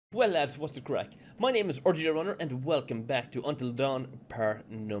Well lads, what's the crack? My name is RGJ Runner and welcome back to Until Dawn part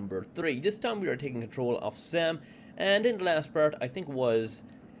number 3. This time we are taking control of Sam, and in the last part I think was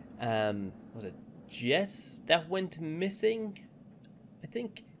it Jess that went missing? I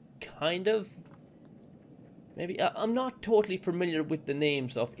think, kind of. Maybe. I'm not totally familiar with the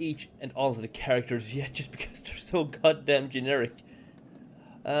names of each and all of the characters yet just because they're so goddamn generic.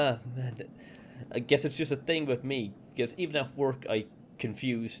 Man, I guess it's just a thing with me, because even at work I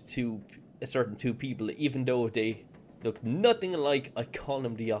confuse a certain two people, even though they look nothing alike. I call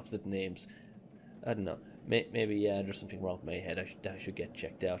them the opposite names. I don't know. Maybe there's something wrong with my head. I should get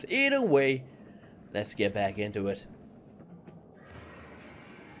checked out. Either way, let's get back into it.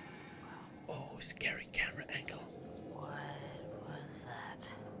 Oh, scary camera angle. What was that?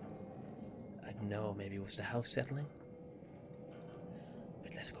 I don't know. Maybe it was the house settling.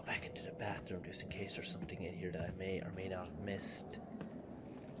 But let's go back into the bathroom just in case there's something in here that I may or may not have missed.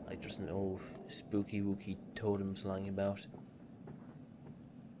 Like there's no spooky wooky totems lying about.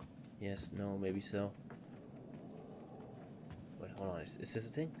 Yes, no, maybe so. Wait, hold on, is this a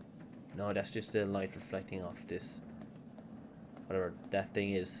thing? No, that's just the light reflecting off this. Whatever that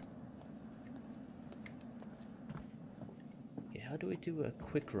thing is. Okay, how do we do a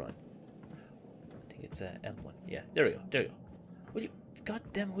quick run? I think it's a L1. Yeah, there we go, there we go. Will you,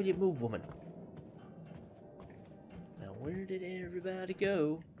 goddamn, will you move, woman? Now, where did everybody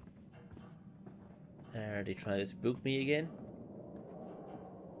go? Are they trying to spook me again?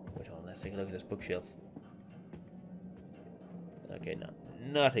 Wait, hold on, let's take a look at this bookshelf. Okay, no,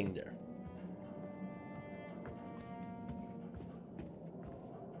 nothing there.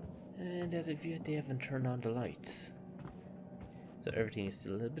 And as of yet, they haven't turned on the lights. So everything is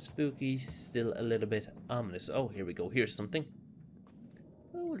still a little bit spooky, still a little bit ominous. Oh, here we go, here's something.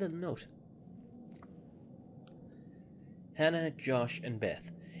 Oh, a little note. Hannah, Josh, and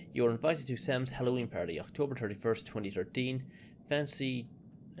Beth. You are invited to Sam's Halloween party, October 31st, 2013. Fancy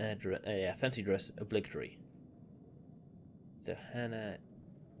dress obligatory. So Hannah,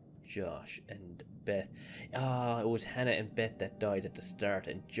 Josh, and Beth. Ah, it was Hannah and Beth that died at the start,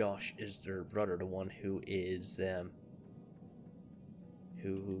 and Josh is their brother, the one who is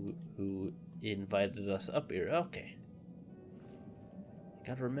who invited us up here. Okay,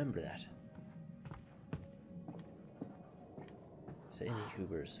 gotta remember that. So any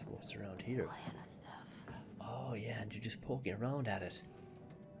Hoobers, what's around here? Stuff. Oh yeah, and you're just poking around at it.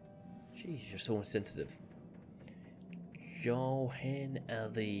 Jeez, you're so insensitive. Johan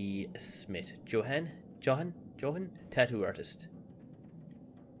the Smith. Johan? Tattoo artist.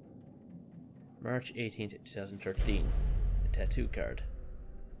 March 18th, 2013. A tattoo card.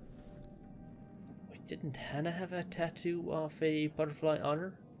 Wait, didn't Hannah have a tattoo of a butterfly on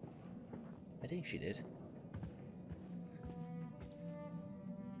her? I think she did.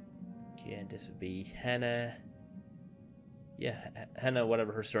 Okay, and this would be Hannah. Yeah, Hannah,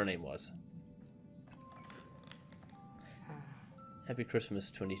 whatever her surname was. Happy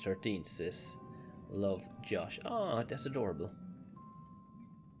Christmas 2013, sis. Love, Josh. Oh, that's adorable.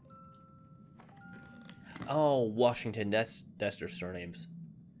 Oh, Washington, that's their surnames.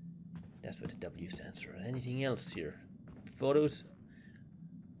 That's what the W stands for. Anything else here? Photos?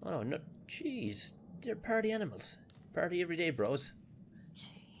 Oh, no, jeez. They're party animals. Party every day, bros. Gee,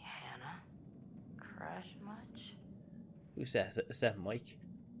 Hannah. Crush much? Who's that? Is that Mike?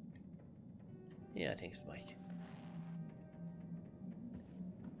 Yeah, I think it's Mike.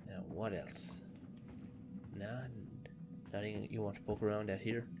 Now, what else? Nah, nothing you want to poke around at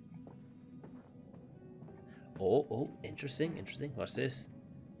here? Oh, interesting. What's this?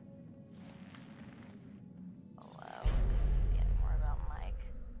 Hello. Must be any more about Mike.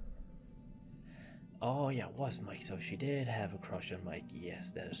 Oh, yeah, it was Mike, so she did have a crush on Mike.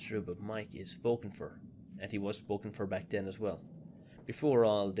 Yes, that is true, but Mike is spoken for. And he was spoken for back then as well. Before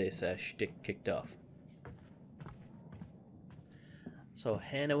all this shtick kicked off. So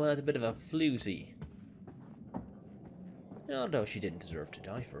Hannah was a bit of a floozy. Although she didn't deserve to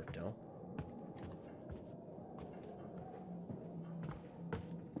die for it, though.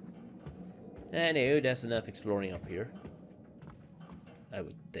 Anywho, that's enough exploring up here. I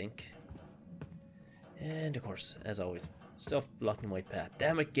would think. And of course, as always, stuff blocking my path.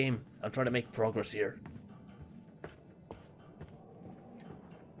 Damn it, game! I'm trying to make progress here.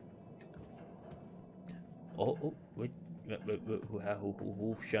 Oh, wait.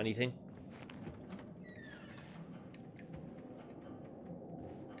 Who, shiny thing?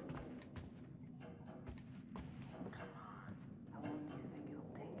 Come on. How long do you think it'll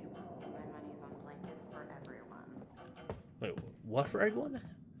take? My money's on blankets for everyone. Wait, what for everyone? I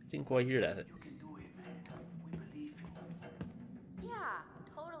didn't quite hear that. You can do it, man. We believe you. Yeah,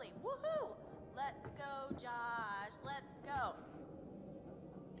 totally.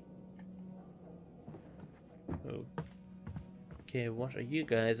 Okay, what are you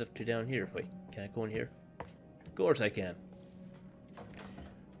guys up to down here? Wait, can I go in here? Of course I can.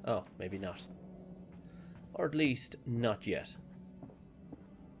 Oh, maybe not. Or at least, not yet.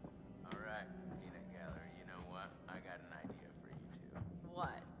 Alright, peanut gatherer, you know what? I got an idea for you two.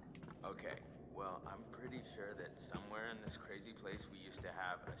 What? Okay, well, I'm pretty sure that somewhere in this crazy place we used to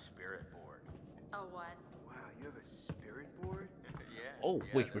have a spirit board. A what? Wow, you have a spirit board? Yeah. Oh, yeah,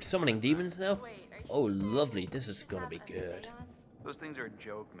 wait, we're that's summoning what demons now? Wait, are you Oh, saying lovely. we This is should gonna have be a good. seance? Those things are a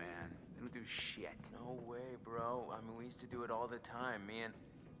joke, man. They don't do shit. No way, bro. I mean, we used to do it all the time. Me and...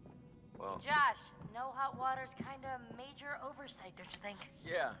 Well, Josh, no hot water's kinda major oversight, don't you think?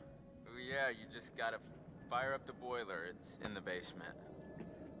 yeah. Yeah, you just gotta fire up the boiler. It's in the basement.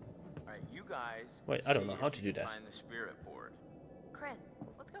 Alright, you guys... Wait, I don't see know how if to you do can that. Find the spirit board. Chris,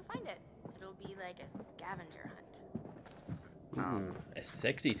 let's go find it. It'll be like a scavenger hunt. A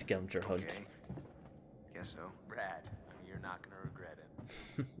sexy scavenger hunt. Okay. Guess so. Brad, I mean, you're not gonna regret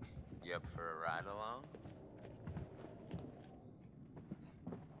it. You up for a ride along?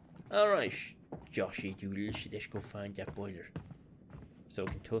 Alright, Joshy Doodles, let's go find that boiler. So I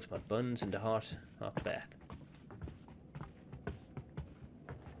can toast my buns in the hot bath.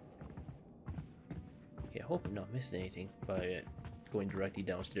 Yeah, I hope I'm not missing anything by going directly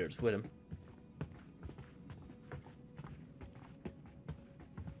downstairs with him.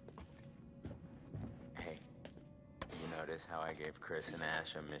 Hey, you notice how I gave Chris and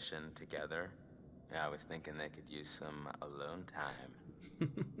Ash a mission together? Yeah, I was thinking they could use some alone time.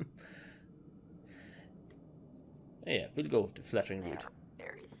 Yeah, we'll go with the flattering route. They're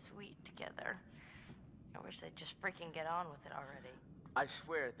very sweet together. I wish they'd just freaking get on with it already. I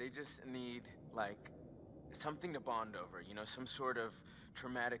swear, they just need, like, something to bond over, you know, some sort of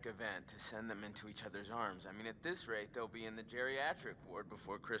traumatic event to send them into each other's arms. I mean, at this rate, they'll be in the geriatric ward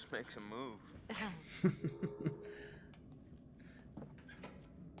before Chris makes a move.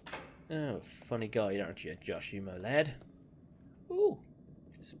 Oh, funny guy, aren't you, Joshy, my lad? Ooh,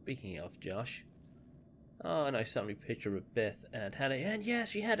 speaking of Josh. Oh, a nice family picture with Beth and Hannah. And yes,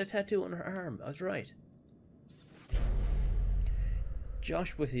 she had a tattoo on her arm. I was right.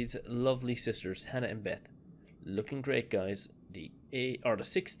 Josh with his lovely sisters, Hannah and Beth. Looking great, guys. The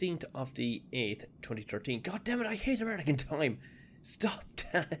 16th of the 8th, 2013. God damn it, I hate American time. Stop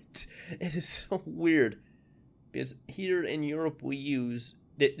that. It is so weird. Because here in Europe we use...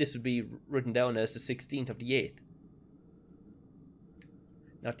 This would be written down as the 16th of the 8th.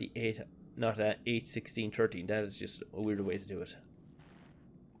 Not the 8th... Not 8, 16, 13. That is just a weird way to do it.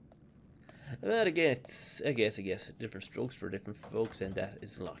 But again, I guess different strokes for different folks, and that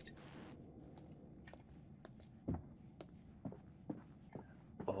is locked.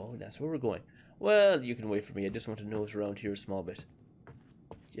 Oh, that's where we're going. Well, you can wait for me. I just want to nose around here a small bit,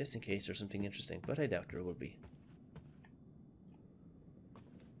 just in case there's something interesting. But I doubt there will be.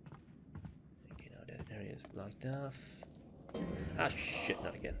 Okay, now that area is blocked off. Ah, shit!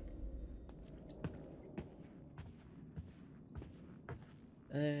 Not again.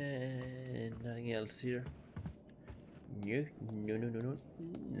 Nothing else here.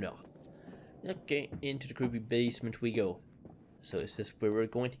 No. Okay, into the creepy basement we go. So is this where we're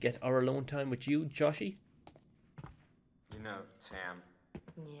going to get our alone time with you, Joshy? You know, Sam,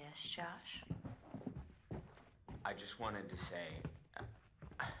 Yes, Josh. I just wanted to say,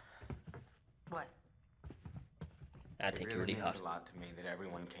 What? I it think really you're really means hot. a lot to me that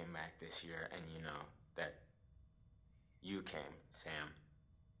everyone came back this year, and you know, that you came, Sam.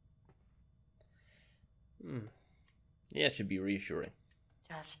 Yeah, it should be reassuring.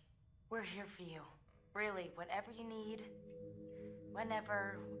 Josh, we're here for you. Really, whatever you need,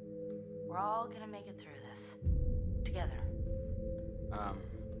 whenever, we're all gonna make it through this. Together. I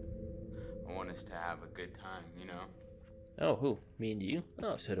want us to have a good time, you know? Oh, who? Me and you?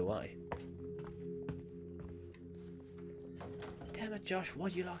 Oh, so do I. Damn it, Josh, why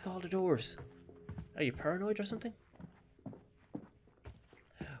do you lock all the doors? Are you paranoid or something?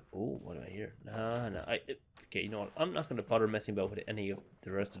 Oh, what do I hear? No. Okay, you know what? I'm not going to bother messing about with any of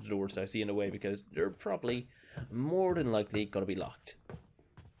the rest of the doors that I see in the way because they're probably more than likely going to be locked.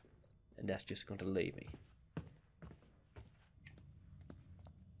 And that's just going to leave me.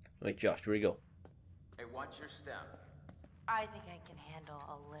 Wait, Josh, where you go? Hey, watch your step. I think I can handle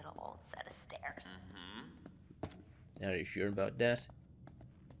a little old set of stairs. Are you sure about that?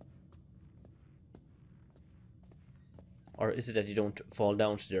 Or is it that you don't fall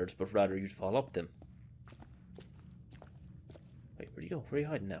downstairs, but rather you fall up them? Wait, where'd you go? Where are you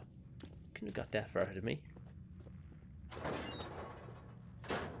hiding now? Couldn't have got that far ahead of me.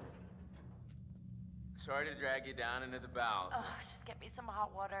 Sorry to drag you down into the bowels. Oh, just get me some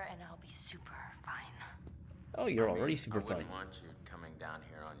hot water and I'll be super fine. Oh, you're I mean, already super I wouldn't fine. want you coming down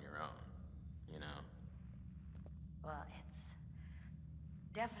here on your own, you know? Well, it's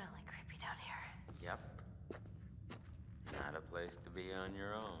definitely creepy down here. Yep. Not a place to be on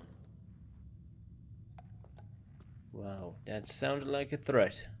your own. Wow, that sounded like a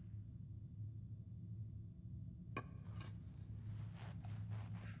threat.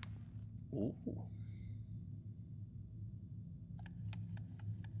 Ooh.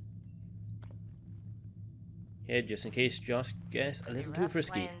 Yeah, just in case Josh gets a Pretty little too rough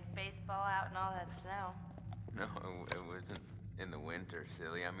frisky. playing baseball out in all that snow. No, it wasn't in the winter,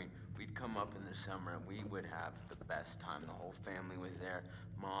 silly. I mean, we'd come up in the summer and we would have the best time. The whole family was there.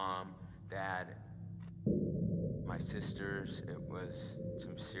 Mom, Dad, my sisters. It was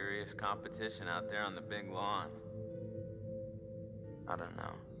some serious competition out there on the big lawn. I don't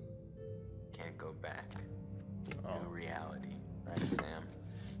know. Can't go back. Oh. New reality, right, Sam?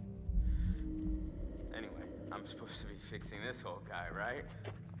 Anyway, I'm supposed to be fixing this whole guy, right?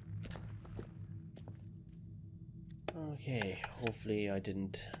 Okay, hopefully I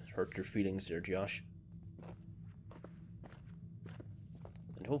didn't hurt your feelings there, Josh.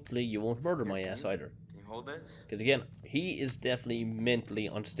 And hopefully you won't murder my ass either. Can you hold this? Because again, he is definitely mentally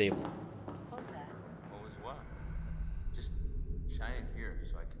unstable. What was that? What was what? Just shine it here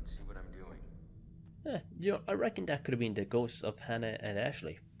so I can see what I'm doing. You know, I reckon that could have been the ghosts of Hannah and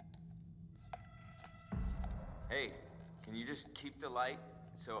Ashley. Hey, can you just keep the light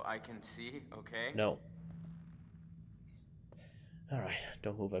so I can see, okay? No. Alright,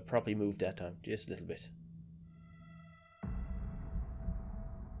 don't move. I probably moved that time. Just a little bit.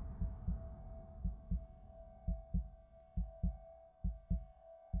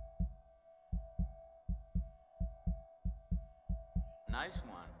 Nice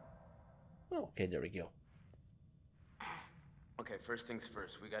one. Okay, there we go. Okay, first things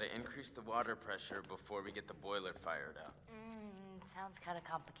first. We gotta increase the water pressure before we get the boiler fired up. Sounds kind of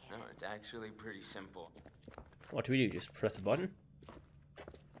complicated. No, it's actually pretty simple. What do we do? Just press a button?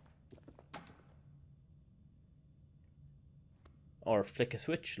 Or flick a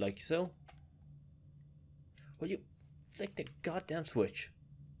switch, like so? Will you flick the goddamn switch?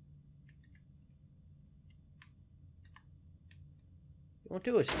 You won't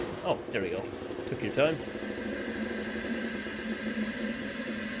do it. Oh, there we go. Took your time.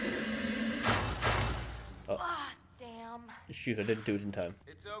 Oh, Ah, damn. shoot, I didn't do it in time.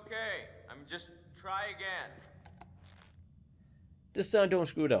 It's okay. I'm just try again. This time, don't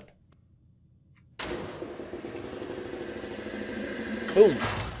screw it up. Boom!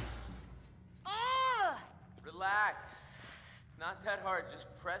 Ah! Relax. It's not that hard. Just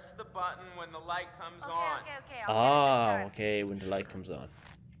press the button when the light comes Okay, on. okay. I'll get it this Ah, time. okay, when the light comes on.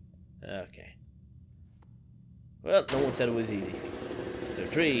 Okay. Well, no one said it was easy. So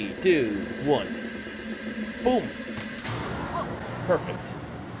 3, 2, 1. Boom! Perfect.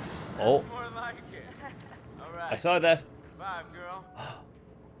 Oh, That's more like it. All right. I saw that. 5, girl.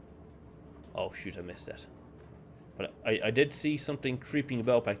 Oh shoot, I missed that. But I did see something creeping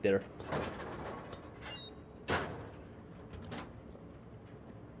about back there.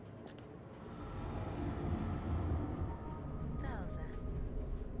 What the hell is that?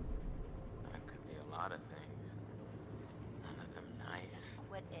 That could be a lot of things. None of them nice.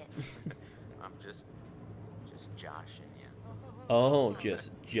 Quit it. I'm just joshing you. Oh,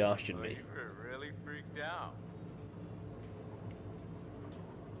 just joshing Oh, me. you were really freaked out.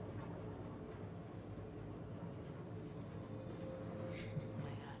 Oh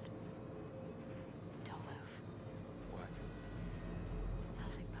my god. Don't move. What?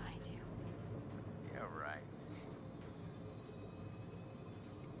 Nothing behind you. Yeah, right.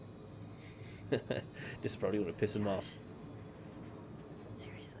 This probably would have pissed him off.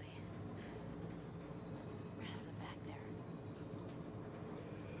 Seriously. There's something back there.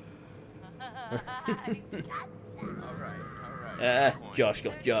 All right. Ah, Good point. Josh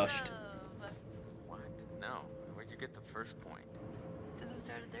got joshed. What? No. Where'd you get the first point? Doesn't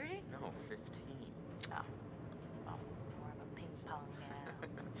start at 30? No, 15. Oh. Oh, more of a ping pong now.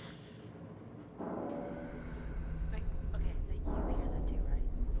 Wait, okay, so you hear that too,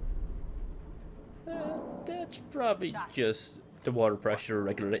 right? That's probably Josh. just the water pressure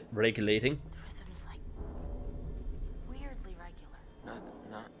regulating. The rhythm's like weirdly regular.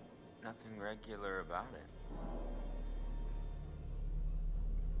 Nothing regular about it.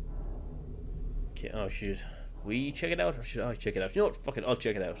 Okay, oh shoot. We check it out or should I check it out? You know what? Fuck it, I'll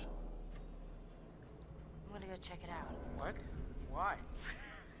check it out. I'm gonna go check it out. What? Why?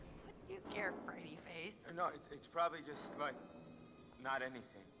 What do you care, Frighty face? No, it's probably just like not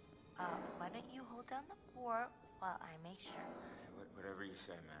anything. Why don't you hold down the fort while I make sure. Whatever you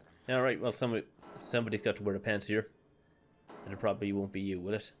say, madam. All right. Well, somebody's got to wear the pants here, and it probably won't be you,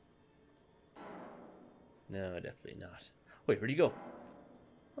 will it? No, definitely not. Wait, where'd you go?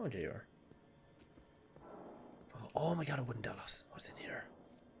 Oh, there you are. Oh my God, a wooden dollhouse. What's in here?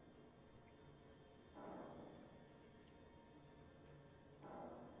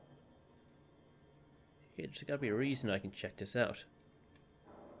 Okay, there's got to be a reason I can check this out.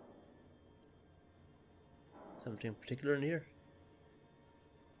 Something particular in here?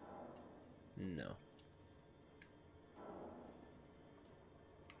 No.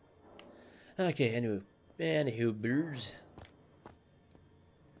 Okay, anywho, birds.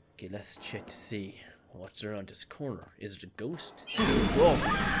 Okay, let's check to see what's around this corner. Is it a ghost? Oh,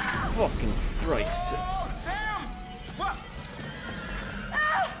 fucking Christ! Oh, Sam! What?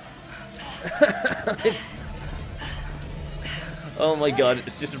 Oh my God,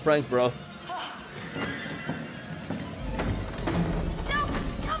 it's just a prank, bro. No!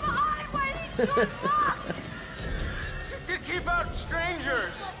 Come on! Why are these doors locked? To keep out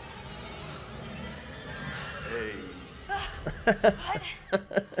strangers. Hey. What?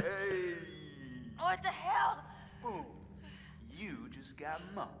 Hey. What the hell? Boom. You just got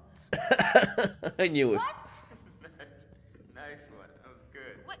mugged. I knew it. What? Nice one. That was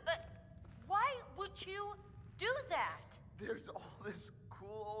good. Why would you do that? There's all this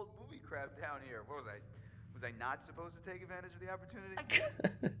cool old movie crap down here. What was I? Was I not supposed to take advantage of the opportunity?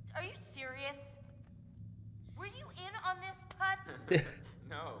 Are you serious? Were you in on this, Putz?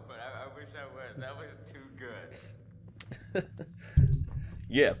 No, but I wish I was. That was too good.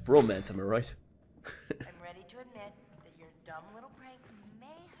 Yeah, bromance, am I right? I'm ready to admit that your dumb little prank may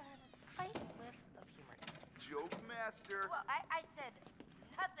have a slight whiff of humor in it. Joke master. Well, I said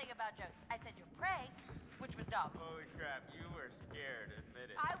nothing about jokes. I said your prank, which was dumb. Holy crap, you were scared,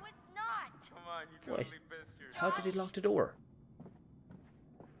 admit it. I was not. Come on, you Wait. totally pissed yourself. How did he lock the door?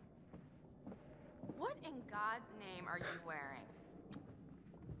 What in God's name are you wearing?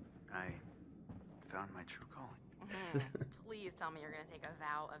 I found my true calling. Please tell me you're gonna take a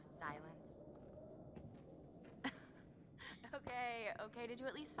vow of silence. Okay, did you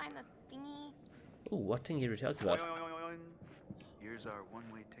at least find the thingy? Ooh, what thing you were talking about? Here's our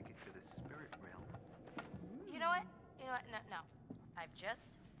one-way ticket to the spirit realm. You know what? No. I've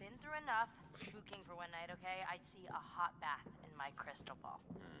just been through enough spooking for one night, okay? I see a hot bath in my crystal ball.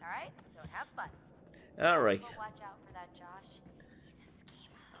 All right? So have fun. All right. But watch out for that Josh. He's a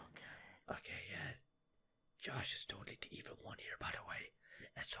schemer. Okay, yeah. Josh is totally the evil one here, by the way.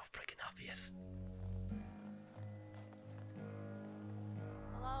 That's so freaking obvious.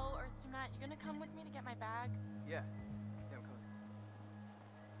 Hello, Earth to Matt. You gonna come with me to get my bag? Yeah, I'm coming.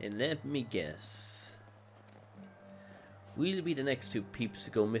 And let me guess. We'll be the next two peeps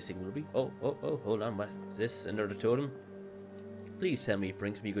to go missing, will we? Oh, hold on, what's this? Another totem? Please tell me it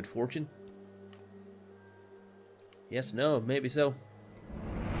brings me good fortune. Yes, no, maybe so.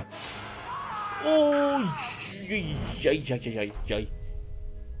 Oh,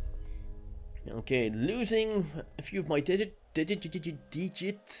 okay, losing a few of my digits.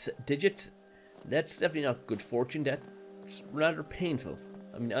 That's definitely not good fortune. That's rather painful.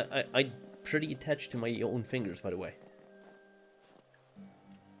 I mean, I'm pretty attached to my own fingers, by the way.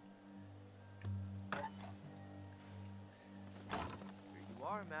 Here you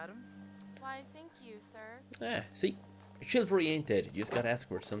are, madam. Why, thank you, sir. Ah, see, chivalry ain't dead. You just gotta ask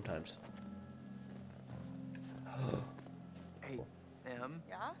for it sometimes. Hey, Em.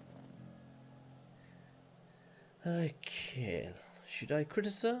 Yeah? Okay, should I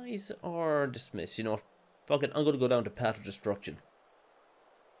criticize or dismiss? You know, fuck it, I'm gonna go down the path of destruction.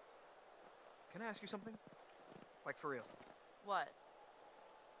 Can I ask you something? Like, for real. What?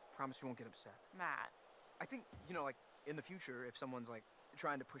 Promise you won't get upset. Matt. I think, like, in the future, if someone's, like,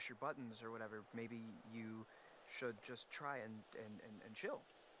 trying to push your buttons or whatever, maybe you should just try and chill.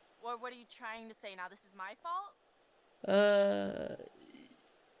 What are you trying to say now? This is my fault?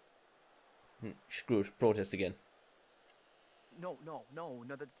 Screw it, protest again. No,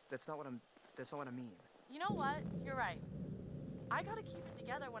 that's not what I mean. You know what? You're right. I gotta keep it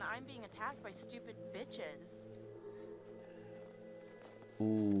together when I'm being attacked by stupid bitches.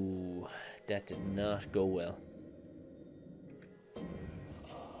 Ooh, that did not go well.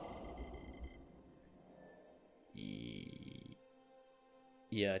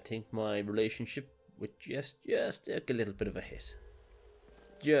 Yeah, I think my relationship with just took a little bit of a hit.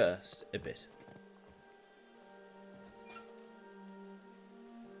 Just a bit.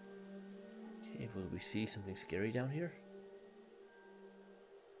 Okay, will we see something scary down here?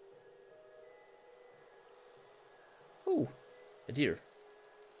 Oh, a deer.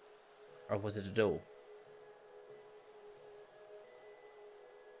 Or was it a doe?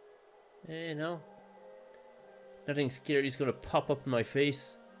 No. Nothing scary is going to pop up in my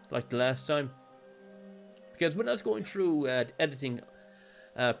face like the last time. Because when I was going through editing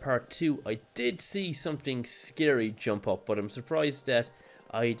part 2, I did see something scary jump up, but I'm surprised that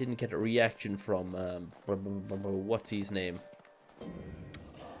I didn't get a reaction from, what's his name?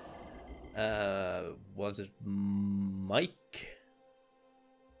 Was it Mike?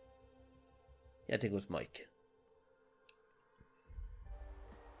 Yeah, I think it was Mike.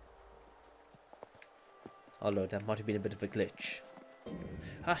 Although that might have been a bit of a glitch.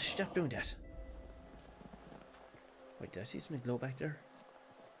 Ah, stop doing that. Wait, did I see something glow back there?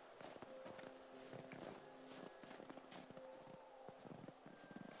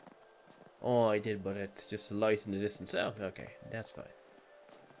 Oh, I did, but it's just a light in the distance. Oh, okay, that's fine.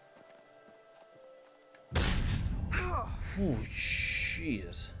 Oh,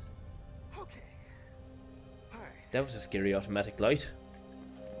 Jesus. Okay. Alright. That was a scary automatic light.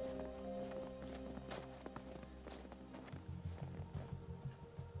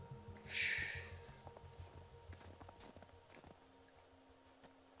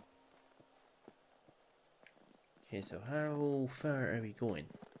 Okay, so how far are we going?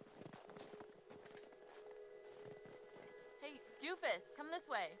 Hey, Doofus, come this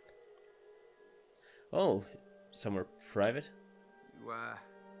way. Oh, somewhere private? You,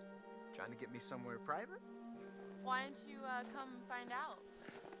 trying to get me somewhere private? Why don't you come find out?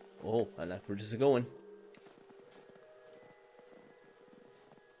 Oh, I like where this is going.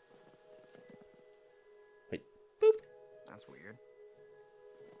 Wait, boop. That's weird.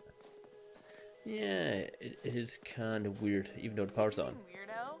 Yeah, it is kind of weird, even though the power's on.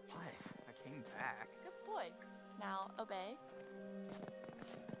 Weirdo. What? I came back. Good boy. Now obey.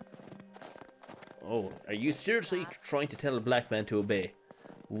 Oh, are you seriously trying to tell a black man to obey?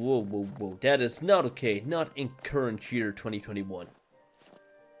 Whoa, whoa, whoa. That is not okay. Not in current year 2021.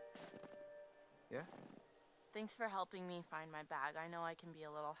 Yeah? Thanks for helping me find my bag. I know I can be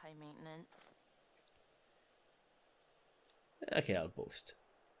a little high maintenance. Okay, I'll boast.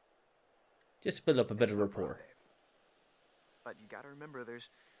 Just build up a bit It's of no rapport. problem. But you gotta remember, there's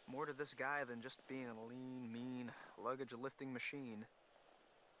more to this guy than just being a lean, mean, luggage-lifting machine.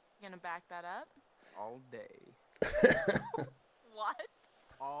 You gonna back that up? All day. What?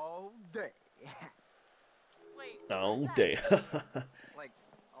 All day. Wait. All what's that? day. Like,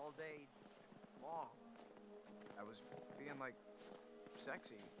 all day long. I was being, like,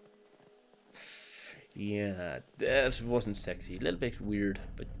 sexy. Yeah, that wasn't sexy. A little bit weird,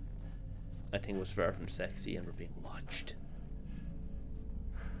 but I think it was far from sexy and we're being watched.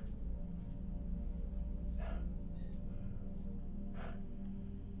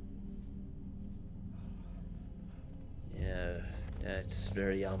 Yeah, that's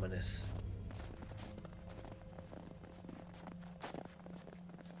very ominous.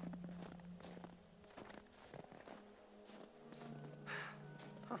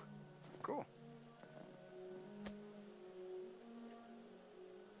 Cool.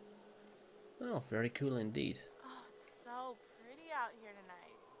 Oh, very cool indeed. Oh, it's so pretty out here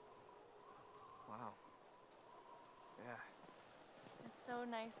tonight. Wow. Yeah. It's so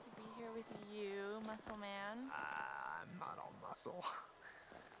nice to be here with you, muscle man. I'm not all muscle.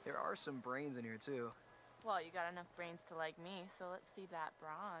 There are some brains in here, too. Well, you got enough brains to like me, so let's see that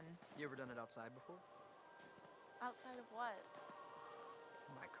brawn. You ever done it outside before? Outside of what?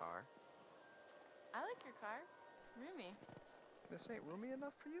 My car. I like your car. Roomy. This ain't roomy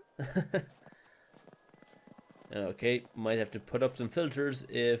enough for you? Okay, might have to put up some filters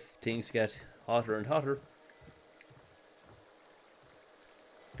if things get hotter and hotter.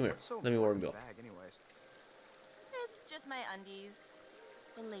 Come here, What's so let me warm important you in the up. bag anyways? It's just my undies.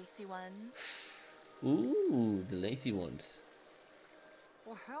 The lacy ones. Ooh, the lacy ones.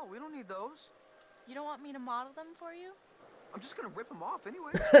 Well, hell, we don't need those. You don't want me to model them for you? I'm just gonna rip them off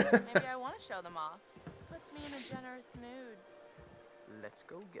anyway. Maybe I want to show them off. Puts me in a generous mood. Let's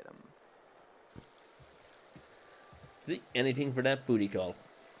go get them. See, anything for that booty call.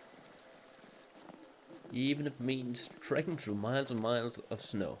 Even if it means trekking through miles and miles of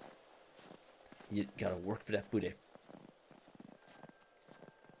snow. You gotta work for that booty.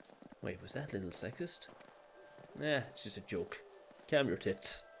 Wait, was that a little sexist? Nah, it's just a joke. Calm your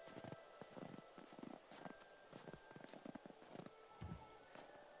tits.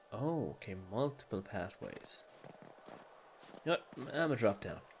 Oh, okay, multiple pathways. You know what, I'm a drop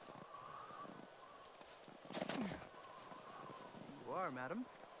down. You are, madam.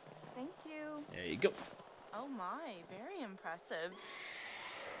 Thank you. There you go. Oh my, very impressive.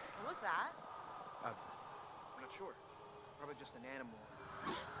 What was that? I'm not sure. Probably just an animal.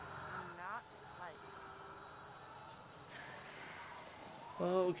 Do not like.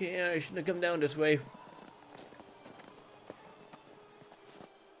 Okay, I shouldn't have come down this way.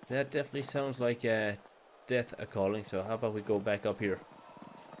 That definitely sounds like death a calling, so how about we go back up here?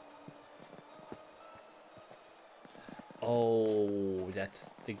 Oh,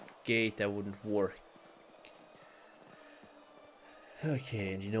 that's the gate that wouldn't work.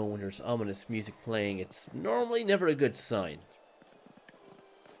 Okay, and you know when there's ominous music playing, it's normally never a good sign.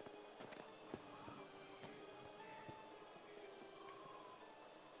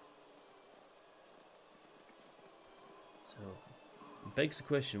 So, begs the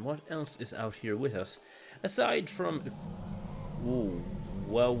question, what else is out here with us? Aside from... Ooh,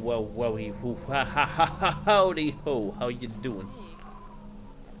 well, wowie, hoo, ha, ha, ha, ha, howdy ho, how you doing? Hey,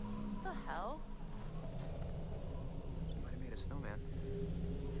 what the hell? Somebody made a snowman.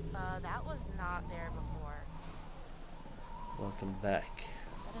 That was not there before. Welcome back.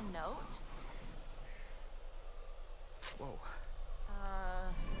 Is that a note? Whoa.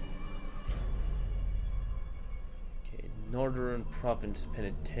 Okay, Northern Province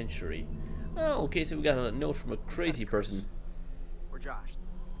Penitentiary. Oh, okay, so we got a note from a crazy person. Or Josh.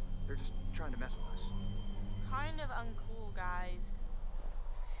 They're just trying to mess with us. Kind of uncool, guys.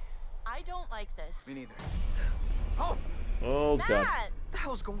 I don't like this. Me neither. Oh! Oh, God. Matt! What the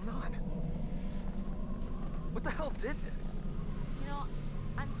hell's going on? What the hell did this? You know,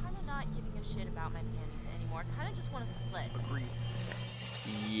 I'm kind of not giving a shit about my panties anymore. Kind of just want to split. Agreed.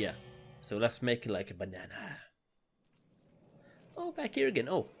 Yeah. So let's make it like a banana. Oh, back here again.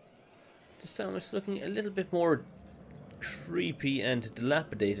 Oh. This time it's looking a little bit more creepy and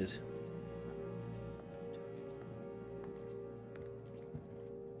dilapidated.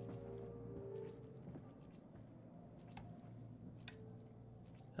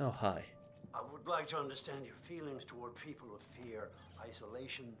 Oh, hi. I would like to understand your feelings toward people of fear,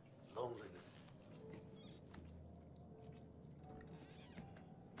 isolation, loneliness.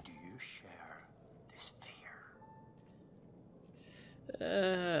 Do you share this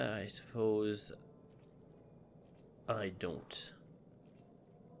fear? I suppose I don't.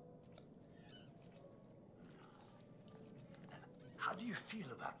 How do you feel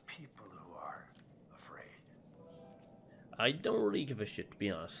about people who are afraid? I don't really give a shit, to be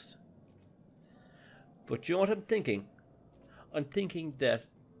honest. But you know what I'm thinking? I'm thinking that,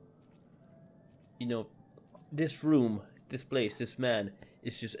 you know, this room, this place, this man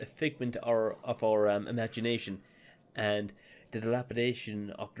is just a figment of our imagination, and the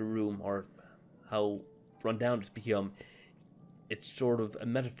dilapidation of the room, or how run down it's become, it's sort of a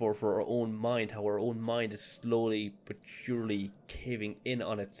metaphor for our own mind, how our own mind is slowly but surely caving in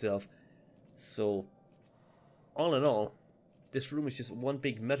on itself. So, all in all, this room is just one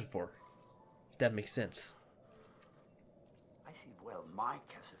big metaphor, if that makes sense. I see. Well,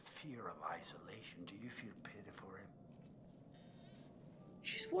 Mike has a fear of isolation. Do you feel pity for him?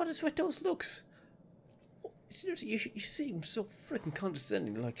 Jeez, what is with those looks? Seriously, you seem so freaking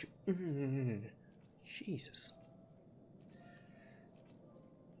condescending, like... Jesus.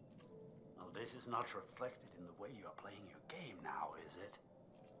 Well, this is not reflected in the way you are playing your game now, is it?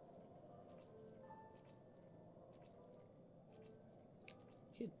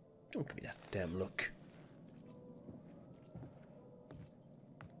 Don't give me that damn look.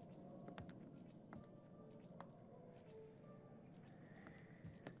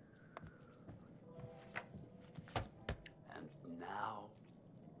 And now,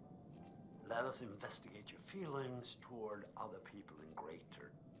 let us investigate your feelings toward other people in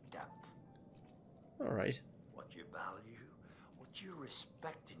greater depth. Alright. What you value, what you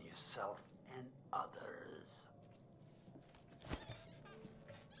respect in yourself and others.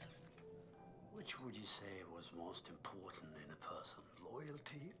 Which would you say was most important in a person,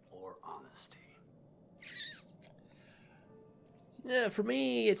 loyalty or honesty? Yeah, for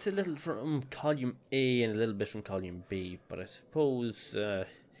me, it's a little from column A and a little bit from column B, but I suppose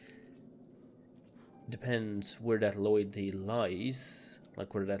depends where that loyalty lies,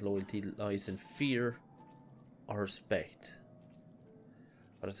 like whether that loyalty lies in fear or respect.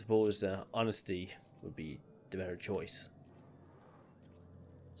 But I suppose honesty would be the better choice.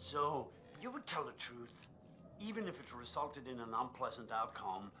 So, you would tell the truth, even if it resulted in an unpleasant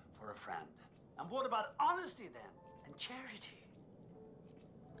outcome for a friend. And what about honesty then? And charity?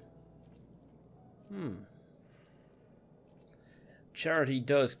 Charity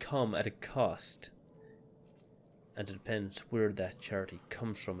does come at a cost. And it depends where that charity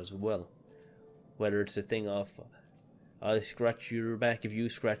comes from as well. Whether it's a thing of, I'll scratch your back if you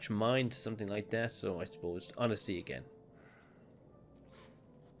scratch mine, something like that. So I suppose honesty again.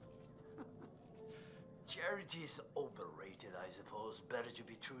 Charity is overrated, I suppose. Better to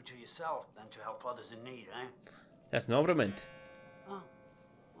be true to yourself than to help others in need, eh? That's not what I meant. Oh,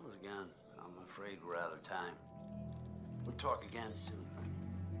 Once again, I'm afraid we're out of time. We'll talk again soon.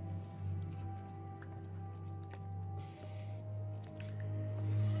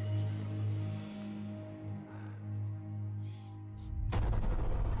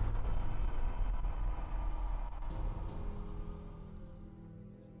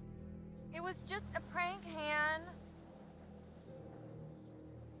 It was just a prank, Han.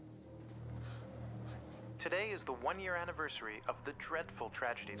 Today is the one-year anniversary of the dreadful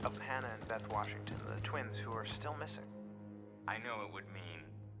tragedy of Hannah and Beth Washington, the twins who are still missing. I know it would mean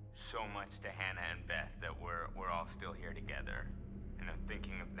so much to Hannah and Beth that we're all still here together. And I'm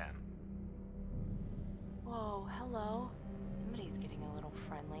thinking of them. Whoa, hello. Somebody's getting a little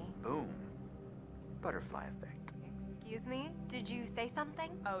friendly. Boom. Butterfly effect. Excuse me? Did you say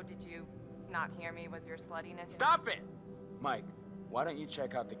something? Oh, did you not hear me? Was your sluttiness? Stop it! Mike, why don't you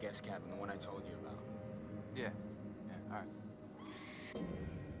check out the guest cabin, the one I told you about? Yeah. Yeah, alright.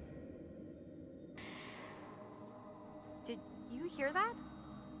 Did you hear that?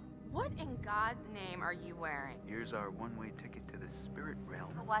 What in God's name are you wearing? Here's our one-way ticket to the spirit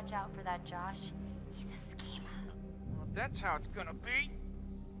realm. But watch out for that Josh. He's a schemer. Well, that's how it's gonna be.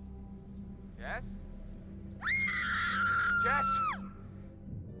 Yes? Jess!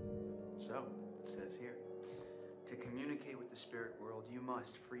 So, it says here, to communicate with the spirit world, you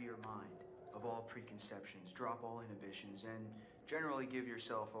must free your mind of all preconceptions, drop all inhibitions, and generally give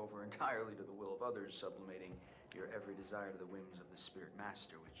yourself over entirely to the will of others, sublimating your every desire to the whims of the spirit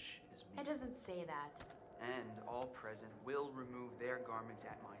master, which is me. It doesn't say that. And all present will remove their garments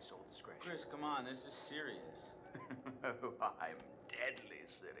at my sole discretion. Chris, come on, this is serious. I'm deadly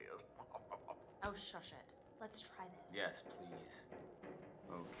serious. Oh, shush it. Let's try this. Yes, please.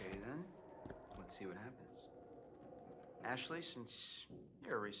 Okay, then. Let's see what happens. Ashley, since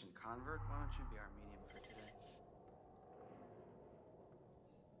you're a recent convert, why don't you be our medium for today?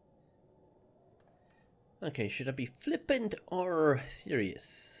 Okay, should I be flippant or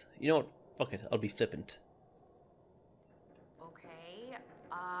serious? You know what? Fuck it, I'll be flippant. Okay,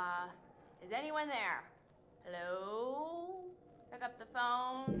 is anyone there? Hello? Pick up the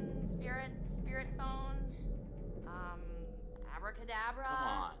phone. Spirit phone. Abracadabra.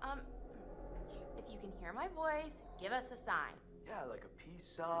 Come on. If you can hear my voice, give us a sign. Yeah, like a peace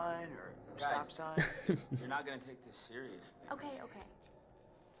sign or Guys. stop sign. You're not gonna take this seriously. Okay.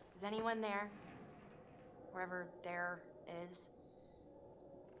 Is anyone there? Wherever there is.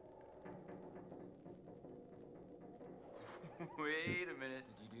 Wait a minute.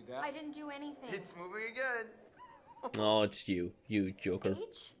 Did you do that? I didn't do anything. It's moving again. Oh, it's you joker.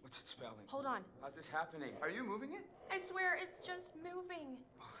 H? What's it spelling? Hold on. How's this happening? Are you moving it? I swear it's just moving.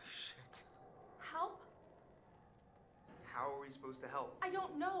 Holy shit. Help? How are we supposed to help? I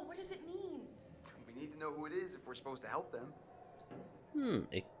don't know. What does it mean? We need to know who it is if we're supposed to help them.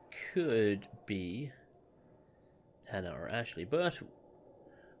 It could be Hannah or Ashley, but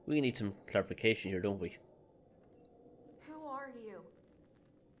we need some clarification here, don't we? Who are you?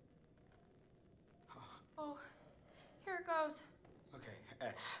 Oh, here it goes. Okay,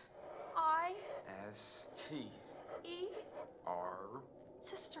 S. I S T. E R.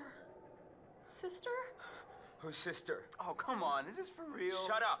 sister. Sister? Whose sister? Oh, come on. Is this for real?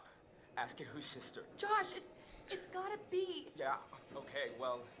 Shut up! Ask it whose sister. Josh, it's gotta be. Yeah, okay,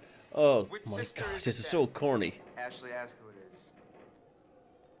 well, Oh Which my sister gosh, is this it is then? so corny. Ashley, ask who it is.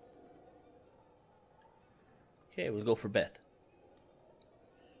 Okay, we'll go for Beth.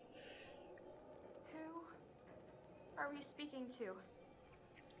 Who are we speaking to?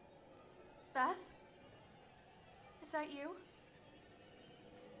 Beth? Is that you?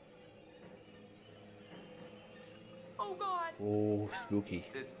 Oh God. Oh, spooky.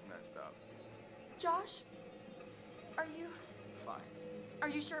 This is messed up. Josh? Are you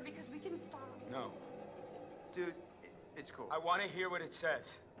Fine. sure? Because we can stop. no. Dude, it's cool. I want to hear what it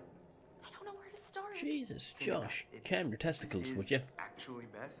says. I don't know where to start. Jesus, Think about Josh, it. calm your This testicles, is would you? actually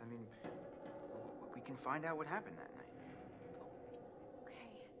Beth. I mean, we can find out what happened that night. Okay.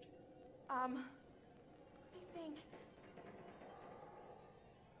 I think.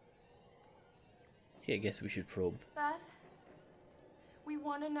 Yeah, I guess we should probe. Beth, we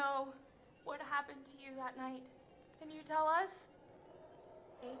want to know what happened to you that night. Can you tell us?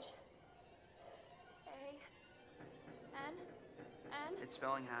 H A N N. It's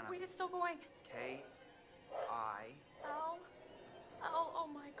spelling Hannah. Wait, it's still going. K-I. L L. Oh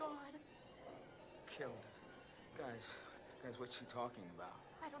my God. Killed. Guys, what's she talking about?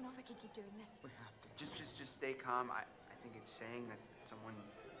 I don't know if I can keep doing this. We have to. Just stay calm. I think it's saying that someone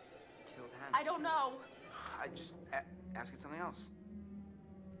killed Hannah. I don't know. I just ask it something else.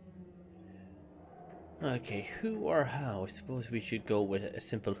 Okay, who or how? I suppose we should go with a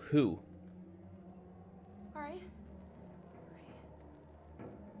simple who. Alright.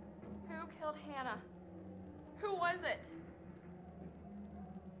 Who killed Hannah? Who was it?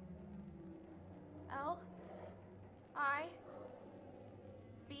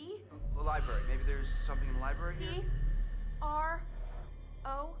 L-I-B? The library. Maybe there's something in the library here?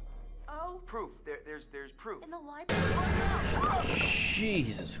 P-R-O-O? Proof. There's proof. In the library?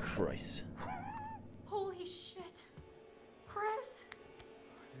 Jesus Christ. Holy shit. Chris?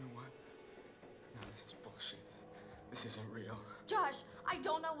 You know what? No, this is bullshit. This isn't real. Josh, I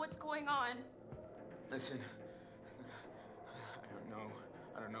don't know what's going on. Listen,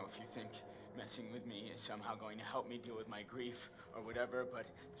 I don't know if you think messing with me is somehow going to help me deal with my grief or whatever, but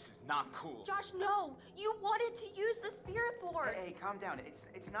this is not cool. Josh, no! You wanted to use the spirit board! Hey, calm down. It's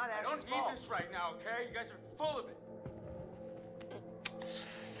not I Ash's don't fault. need this right now, okay? You guys are full of it.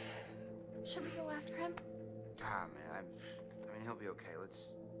 Should we go after him? Ah, man. I mean, he'll be okay. Let's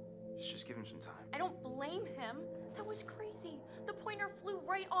just give him some time. I don't blame him. That was crazy. The pointer flew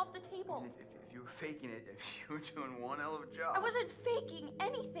right off the I table. mean, if you were faking it, you were doing one hell of a job. I wasn't faking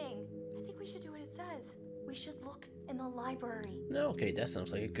anything. I think we should do what it says. We should look in the library. Okay, that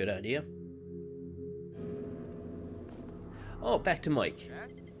sounds like a good idea. Oh, back to Mike.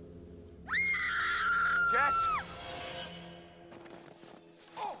 Jess? Jess?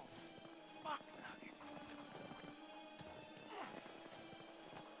 Oh, fuck.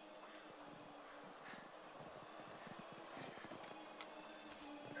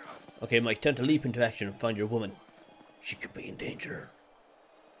 Okay, Mike, time to leap into action and find your woman. She could be in danger.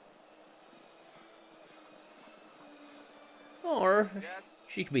 Or Jess?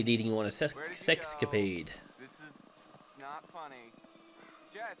 she could be leading you on a Where did you sexcapade. This is not funny.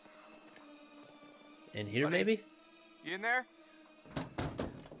 Jess, In here, Buddy? maybe? you in there?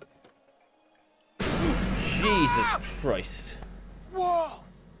 Jesus Christ. Whoa!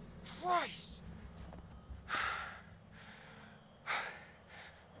 Christ! I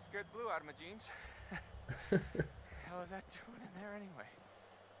scared the blue out of my jeans. Hell is that doing in there anyway?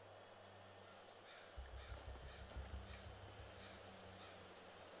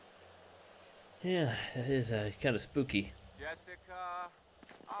 Yeah, that is kind of spooky. Jessica?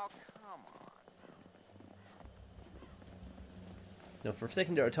 Oh, come on. No, for a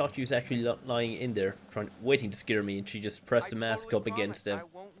second there I thought she was actually lying in there, waiting to scare me, and she just pressed the mask totally up against promise the I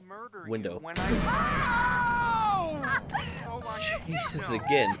won't murder you window. when I... Oh my Jesus no.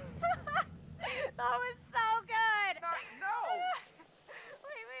 again. That was so good. No!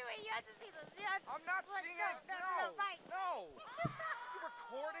 Wait, you have to see this. You have I'm not What? seeing No, it! no, right. No! You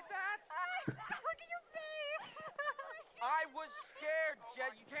recorded that? Look at your face. I was scared,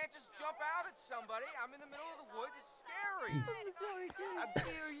 Jed. You can't just jump out at somebody. I'm in the middle of the woods. It's scary. I'm sorry to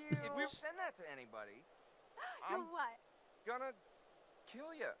scare you. If we send that to anybody, You're I'm what? gonna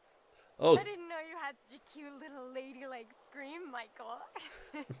kill you. Oh, I didn't know you had such a cute little ladylike scream, Michael.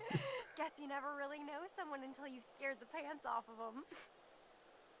 Guess you never really know someone until you've scared the pants off of them.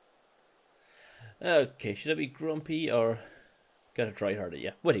 okay, should I be grumpy or gotta try harder?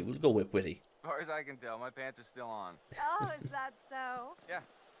 Yeah, Witty, we'll go with Witty. As far as I can tell, my pants are still on. Oh, is that so? Yeah.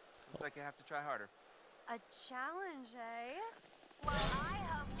 Looks like you have to try harder. A challenge, eh? Well, I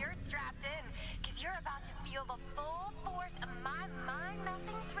hope you're strapped in, because you're about to feel the full force of my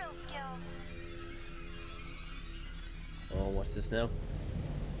mind-melting thrill skills. Oh, what's this now?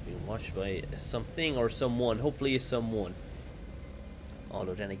 Being watched by something or someone. Hopefully it's someone.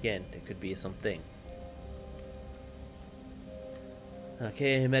 Although then again, there could be a something.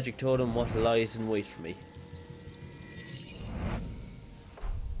 Okay, magic totem, what lies in wait for me?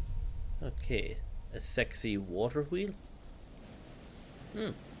 Okay, a sexy water wheel?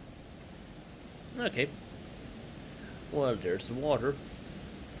 Okay. Well, there's water.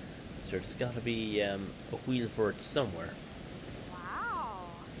 So there's gotta be a wheel for it somewhere. Wow.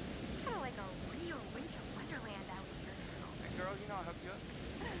 It's kind of like a real winter wonderland out here. Hey, girl, you know I'll help you up.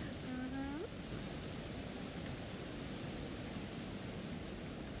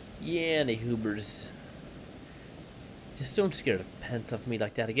 Yeah, the Hoobers. Just don't scare the pants off me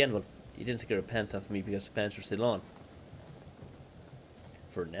like that again. Well, you didn't scare the pants off me because the pants are still on.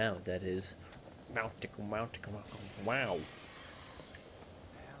 For now, that is. Wow. What the hell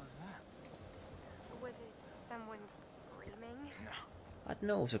is that? Was it someone screaming? I don't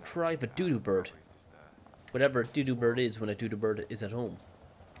know, it's a cry of a doo-doo bird. Whatever a doo-doo bird is when a doo-doo bird is at home.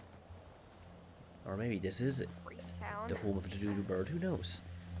 Or maybe this is it. Freak town. The home of the doo-doo bird, who knows?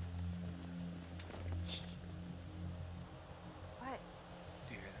 What?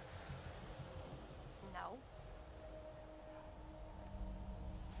 Do you hear that? No.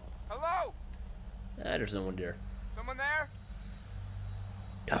 Hello? Ah, there's no one there. Someone there?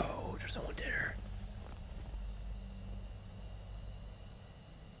 Oh, there's no one there.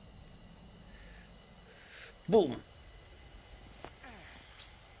 Boom.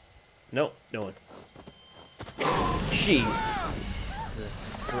 No, no one. Jesus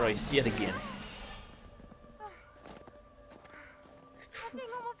Christ, yet again. That thing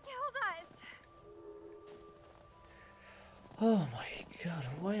almost killed us. Oh my god,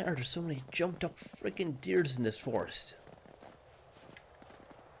 why are there so many jumped up freaking deers in this forest?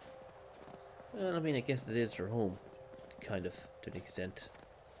 Well, I mean, I guess it is their home, kind of, to an extent.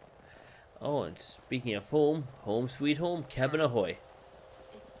 Oh, and speaking of home, home sweet home, cabin ahoy.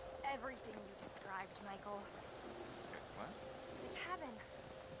 It's everything you described, Michael. What? The cabin.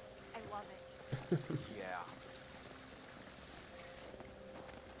 I love it. Yeah.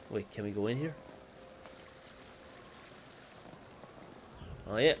 Wait, can we go in here?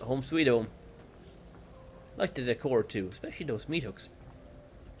 Oh yeah, home sweet home. Like the decor too, especially those meat hooks.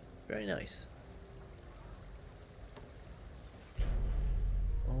 Very nice.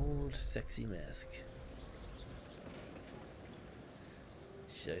 Old sexy mask.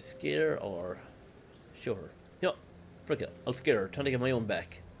 Should I scare her or show her? Yeah, frick it, I'll scare her, trying to get my own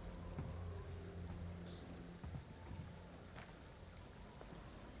back.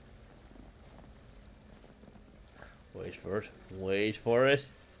 Wait for it, wait for it.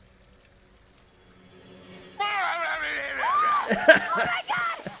 Oh my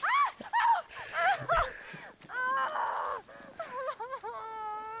god!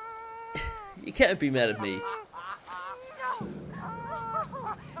 You can't be mad at me. No!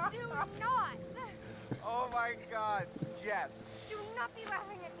 Do not! Oh my god, Jess. Do not be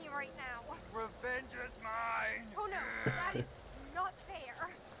laughing at me right now. Revenge is mine. Oh no, that is not fair.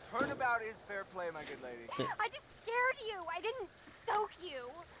 Turnabout is fair play, my good lady. I just scared you. I didn't soak you.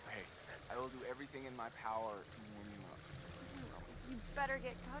 Hey, I will do everything in my power to warm you up. You better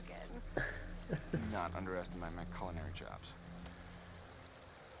get cooking. Do not underestimate my culinary chops.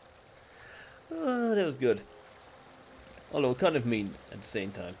 Oh, that was good. Although kind of mean at the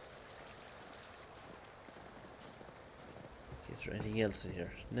same time. Okay, is there anything else in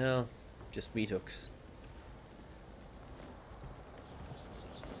here? No, just meat hooks.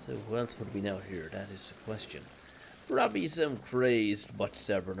 So who else would be out here? That is the question. Probably some crazed butt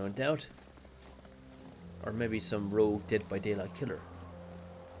stabber, no doubt. Or maybe some rogue Dead by Daylight killer.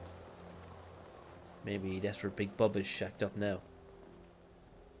 Maybe that's where Big Bubba's shacked up now.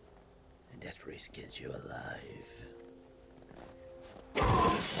 And that's where he skins you alive.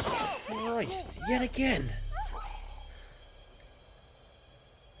 Christ, yet again!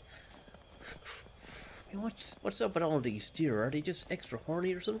 What's up with all these deer? Are they just extra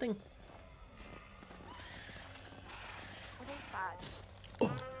horny or something? What is that? I'm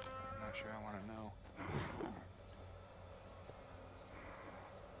not sure I want to know.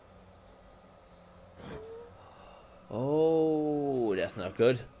 Oh, that's not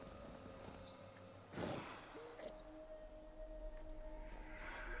good.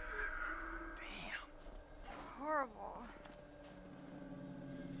 It's horrible.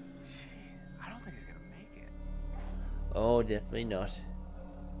 Gee, I don't think he's gonna make it. Oh, definitely not.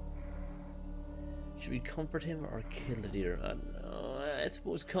 Should we comfort him or kill the deer? I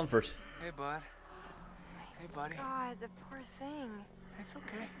suppose comfort. Hey, bud. Hey, buddy. God, the poor thing. It's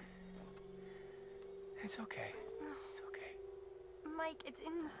okay. It's okay. It's okay. Mike, it's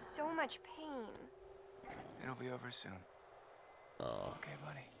in so much pain. It'll be over soon. Oh. Okay,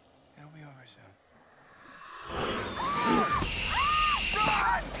 buddy. It'll be over soon.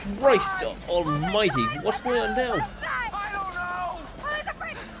 Christ almighty, what's going on now? I don't know! Oh, there's a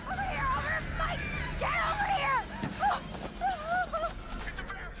friend! Over here! Over here! Mike! Get over here! It's a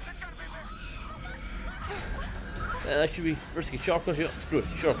bear! It's gotta be a bear! That should be risky. Shortcut, yeah, screw it,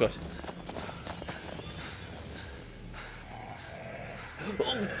 shortcut.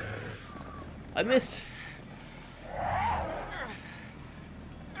 Oh, I missed.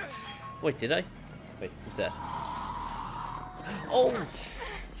 Wait, did I? Wait, what's that? Oh,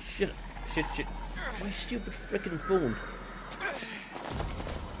 shit, shit, shit. My stupid frickin' phone.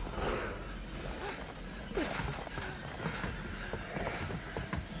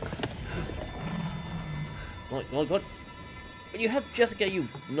 Oh, God. You have Jessica, you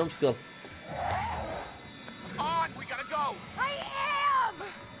numbskull. On! We gotta go! I am!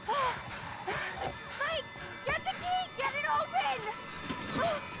 Mike, get the key! Get it open!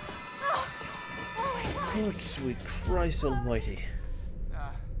 Oh my God! Good sweet Christ almighty.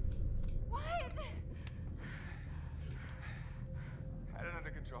 What? Had it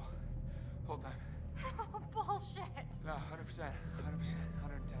under control. Hold time. Oh, bullshit! No, 100%. 100%.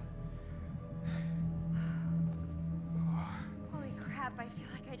 110.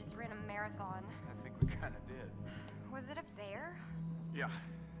 I just ran a marathon. I think we kind of did. Was it a bear? Yeah,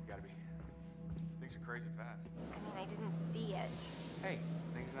 gotta be. Things are crazy fast. I mean, I didn't see it. Hey,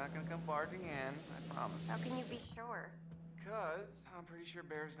 things not gonna come barging in, I promise. How can you be sure? Cause I'm pretty sure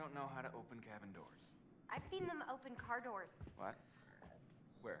bears don't know how to open cabin doors. I've seen them open car doors. What?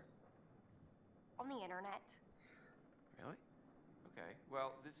 Where? On the internet. Really? Okay.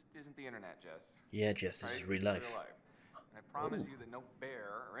 Well, this isn't the internet, Jess. Yeah, Jess, this is real life. And I promise you that no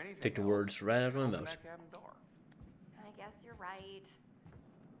bear or anything Take the else words right out of my can open mouth. that cabin door. I guess you're right.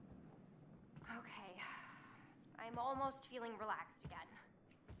 Okay. I'm almost feeling relaxed again.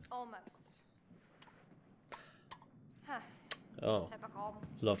 Almost. Huh. Oh, Typical.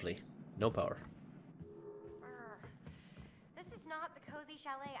 lovely. No power. This is not the cozy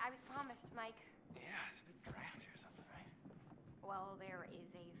chalet I was promised, Mike. Yeah, it's a bit drafty or something, right? Well, there is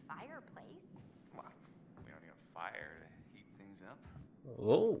a fireplace. Well, we don't need a fire to heat things up.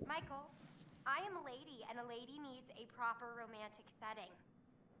 Oh, Michael, I am a lady, and a lady needs a proper romantic setting.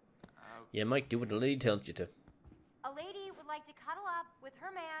 yeah, Mike, do what the lady tells you to. A lady would like to cuddle up with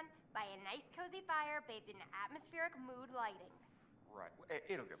her man by a nice cozy fire bathed in atmospheric mood lighting. Right.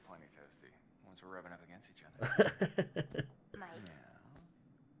 It'll get plenty toasty once we're rubbing up against each other. Mike, Yeah.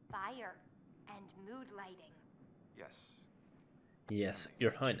 fire and mood lighting. Yes. Yes,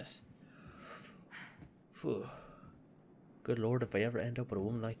 Your Highness. Phew. Good Lord, if I ever end up with a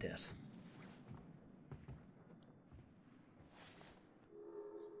woman like that.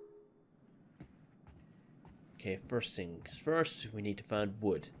 Okay, first things first, we need to find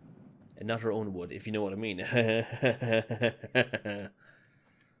wood. And not our own wood, if you know what I mean.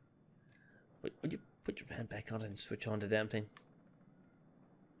 Wait, would you put your hand back on it and switch on the damn thing?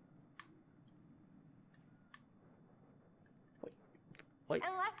 Wait.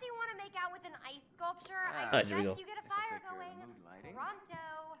 Unless you want to make out with an ice sculpture, I there we suggest go. you get a Guess I'll fire take care of the going. mood lighting. Pronto.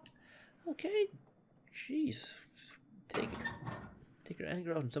 Okay. Jeez. Take your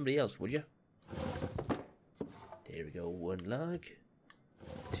anger out on somebody else, would you? There we go. 1 log.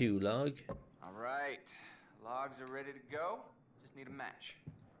 2 log. All right. Logs are ready to go. Just need a match.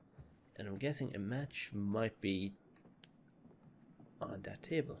 And I'm guessing a match might be on that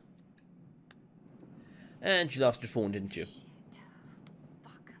table. And you lost your phone, didn't you? Shit.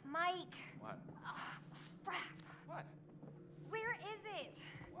 Fuck. Mike. What? Oh, crap. What? Where is it?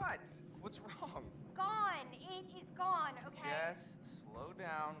 What? What's wrong? Gone. It is gone, okay? Jess, slow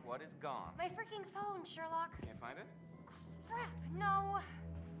down. What is gone? My freaking phone, Sherlock. Can't find it? Crap. No.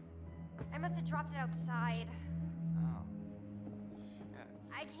 I must have dropped it outside. Oh. Shit.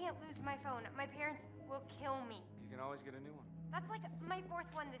 I can't lose my phone. My parents will kill me. You can always get a new one. That's like my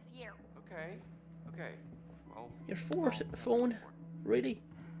 4th one this year. Okay. Okay. Well. Your fourth phone? Really?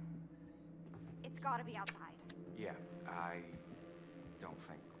 It's gotta be outside. Yeah, I don't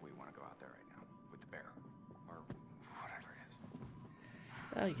think we want to go out there right now with the bear or whatever it is.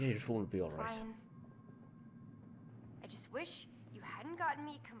 Ah, yeah, your phone will be alright. Fine. I just wish you hadn't gotten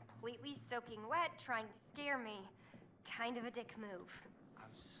me completely soaking wet trying to scare me. Kind of a dick move.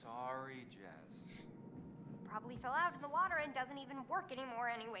 I'm sorry, Jess. Probably fell out in the water and doesn't even work anymore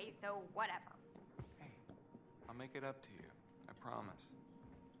anyway, so whatever. Hey, I'll make it up to you. I promise.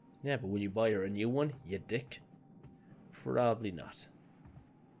 Yeah, but will you buy her a new one, you dick? Probably not.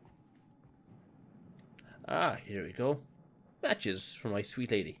 Ah, here we go. Matches for my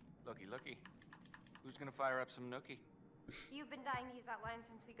sweet lady. Looky, looky. Who's gonna fire up some nookie? You've been dying to use that line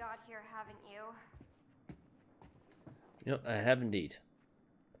since we got here, haven't you? No, I have indeed.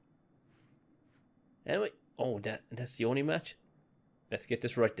 Anyway, oh, that's the only match? Let's get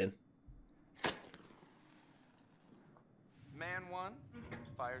this right then. Man 1,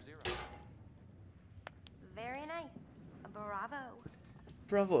 fire 0. Very nice. Bravo.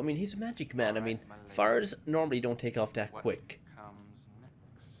 Bravo, I mean, he's a magic man. I mean, Alright, my lady. fires normally don't take off that What quick. comes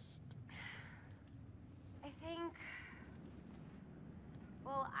next? I think...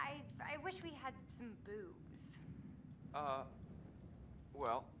 Well, I wish we had some booze.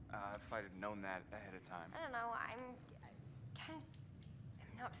 Well, if I'd have known that ahead of time. I don't know, I'm kind of just...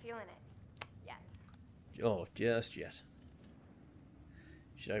 I'm not feeling it. Yet. Oh, just yet.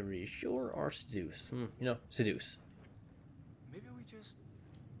 Should I reassure or seduce? You know, seduce. Maybe we just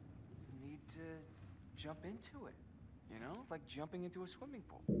need to jump into it. You know, like jumping into a swimming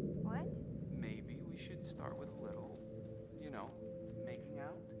pool. What? Maybe we should start with a little, you know, making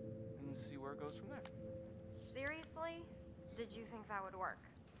out and see where it goes from there. Seriously? Did you think that would work?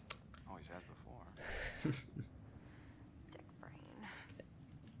 Always has before. Dick brain.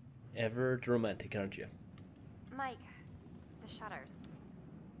 Ever romantic, aren't you? Mike, the shutters.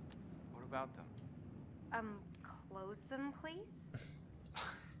 What about them? Close them, please?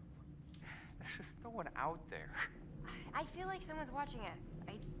 There's just no one out there. I feel like someone's watching us.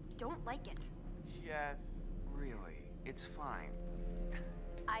 I don't like it. Jess, really, it's fine.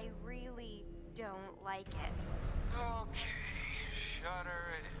 I really don't like it. Okay,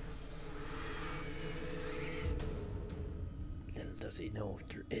 Shutter it is. Little does he know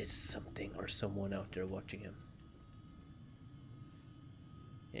there is something or someone out there watching him.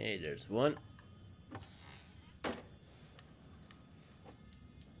 Hey, there's one.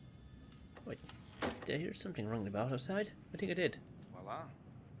 Wait, did I hear something wrong about outside? I think I did. Voila.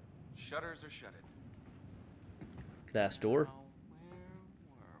 Shutters are shuttered. Glass door. Now, where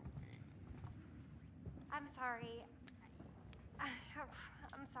were we? I'm sorry.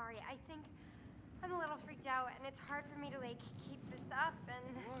 I'm sorry. I think I'm a little freaked out, and it's hard for me to, like, keep this up,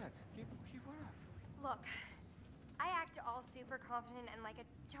 and... What? Keep what up? Look, I act all super confident and like a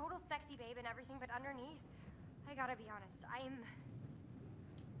total sexy babe and everything, but underneath, I gotta be honest, I'm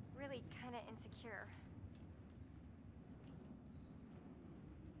really kind of insecure.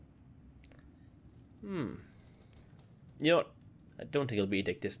 You know what? I don't think it'll be a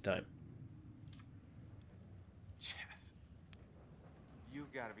dick this time. Jess,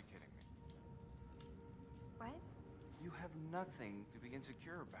 you've got to be kidding me. What? You have nothing to be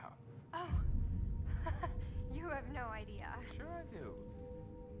insecure about. Oh, you have no idea. Sure I do.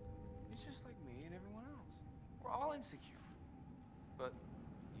 You're just like me and everyone else. We're all insecure. But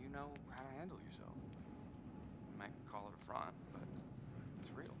you know how to handle yourself. You might call it a front, but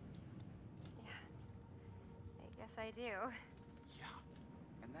it's real. Yeah, I guess I do. Yeah,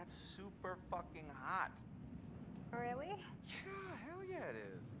 and that's super fucking hot. Really? Yeah, hell yeah it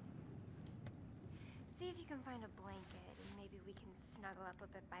is. See if you can find a blanket and maybe we can snuggle up a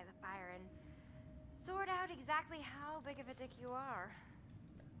bit by the fire and sort out exactly how big of a dick you are.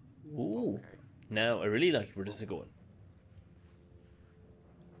 Ooh. Okay. Now, I really like where this is going.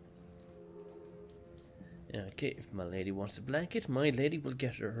 Okay, if my lady wants a blanket, my lady will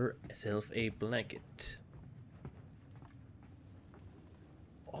get herself a blanket.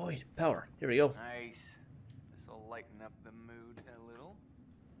 Oh, wait, power. Here we go. Nice. This'll lighten up the mood a little.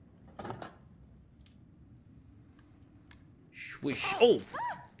 Swish. Oh,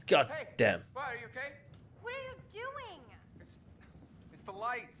 god Hey, damn. Bud, are you okay? What are you doing? It's the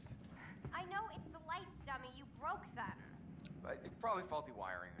lights. I know it's the lights, dummy. You broke them. It's probably faulty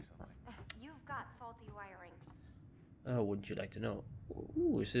wiring or something. You've got faulty wiring. Oh, wouldn't you like to know?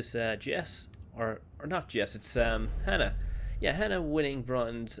 Ooh, is this Jess? Or not Jess, it's Hannah. Yeah, Hannah winning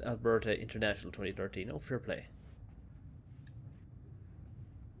bronze Alberta International 2013. Oh, fair play.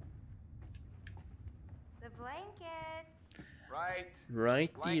 The blankets. Right.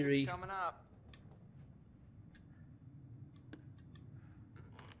 Right, Blankets dearie. coming up.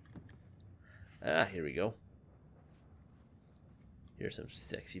 Ah, here we go. Here's some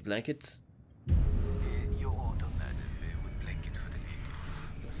sexy blankets. Your order, madam. One blanket for the lady.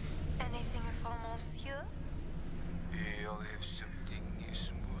 Anything for monsieur? I'll have something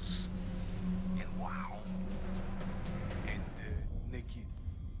smooth and wow. And naked.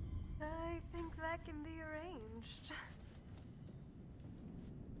 I think that can be arranged.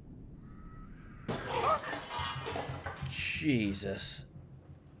 Jesus.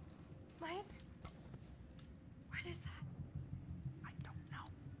 Mike? What is that? I don't know.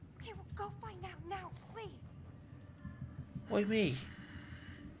 Okay, well, go find out now, please. Why me?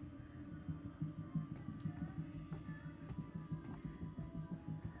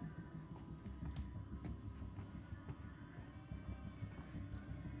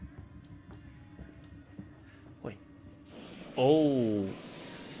 Wait. Oh.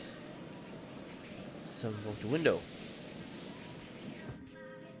 Someone broke the window.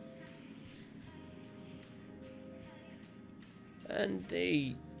 And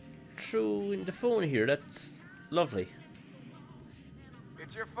they threw in the phone here. That's lovely.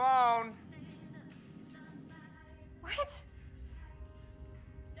 It's your phone. What?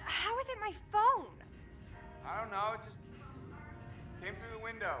 How is it my phone? I don't know. It just came through the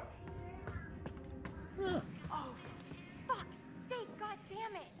window. Huh. Oh, for fuck's sake, god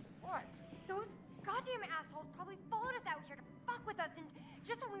damn it. What? Those goddamn assholes probably followed us out here to fuck with us, and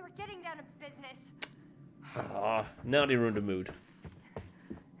just when we were getting down to business. Ah, now they ruined the mood.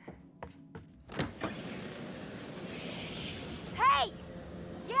 Hey!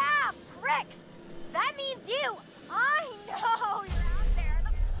 Yeah, pricks! That means you! I know you're out there!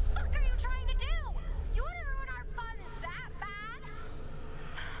 The fuck are you trying to do? You wanna ruin our fun that bad?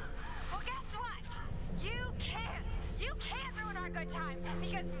 Well, guess what? You can't! You can't ruin our good time,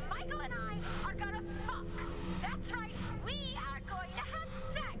 because Michael and I are gonna fuck! That's right, we are going to have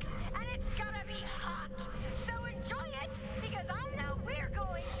sex, and it's gonna be hot! So enjoy it, because I know we're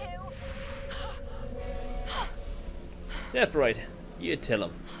going to... That's right. You tell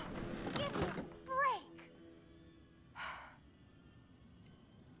him. Give me a break.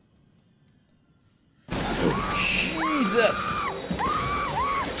 Jesus!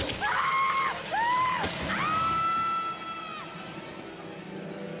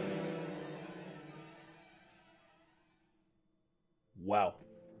 Wow.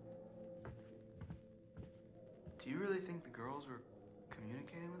 Do you really think the girls were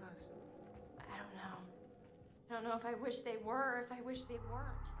communicating with us? I don't know. I don't know if I wish they were or if I wish they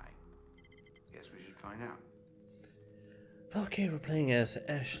weren't. I guess we should find out. Okay, we're playing as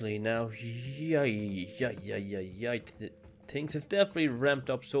Ashley now. Things have definitely ramped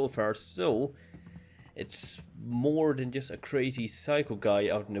up so far, so it's more than just a crazy psycho guy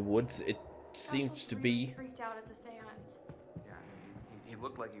out in the woods. It seems to really be. freaked out at the seance. Yeah, he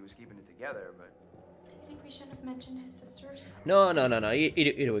looked like he was keeping it together, but... Do you think we shouldn't have mentioned his sisters? No.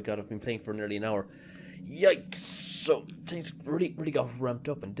 Either way, God, I've been playing for nearly an hour. Yikes! So things really got ramped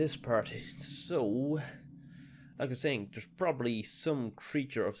up in this part. So, like I was saying, there's probably some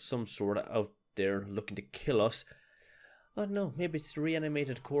creature of some sort out there looking to kill us. I don't know. Maybe it's the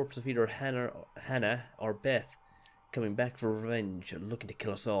reanimated corpse of either Hannah or Beth coming back for revenge and looking to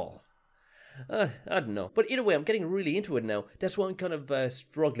kill us all. I don't know. But either way, I'm getting really into it now. That's why I'm kind of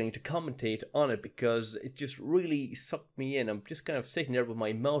struggling to commentate on it, because it just really sucked me in. I'm just kind of sitting there with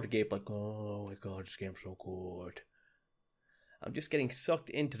my mouth agape like, oh my god, this game's so good. I'm just getting sucked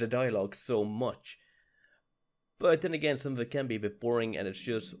into the dialogue so much. But then again, some of it can be a bit boring and it's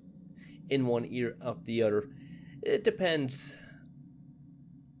just in one ear, out the other. It depends.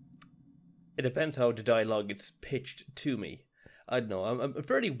 It depends how the dialogue gets pitched to me. I don't know, I'm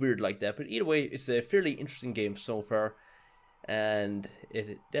fairly weird like that, but either way, it's a fairly interesting game so far, and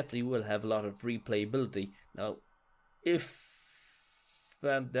it definitely will have a lot of replayability. Now, if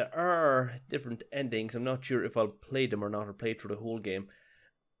there are different endings, I'm not sure if I'll play them or not, or play through the whole game,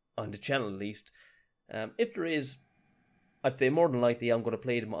 on the channel at least. If there is, I'd say more than likely I'm going to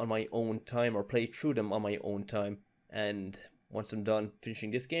play them on my own time, or play through them on my own time, and once I'm done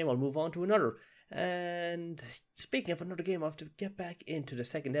finishing this game, I'll move on to another. And speaking of another game, I have to get back into the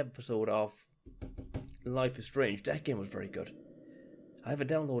second episode of Life is Strange. That game was very good. I have it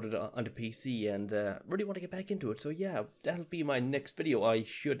downloaded on the PC and really want to get back into it. So yeah, that'll be my next video, I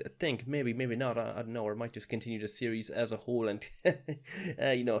should think. Maybe not. I don't know. Or I might just continue the series as a whole and,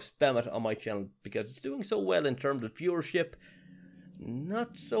 you know, spam it on my channel. Because it's doing so well in terms of viewership.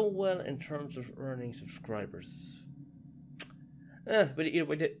 Not so well in terms of earning subscribers. But either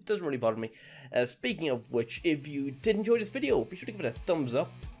way, it doesn't really bother me. Speaking of which, if you did enjoy this video, be sure to give it a thumbs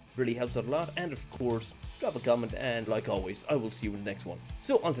up. Really helps out a lot. And of course, drop a comment. And like always, I will see you in the next one.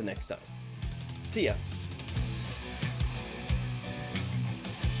 So until next time. See ya.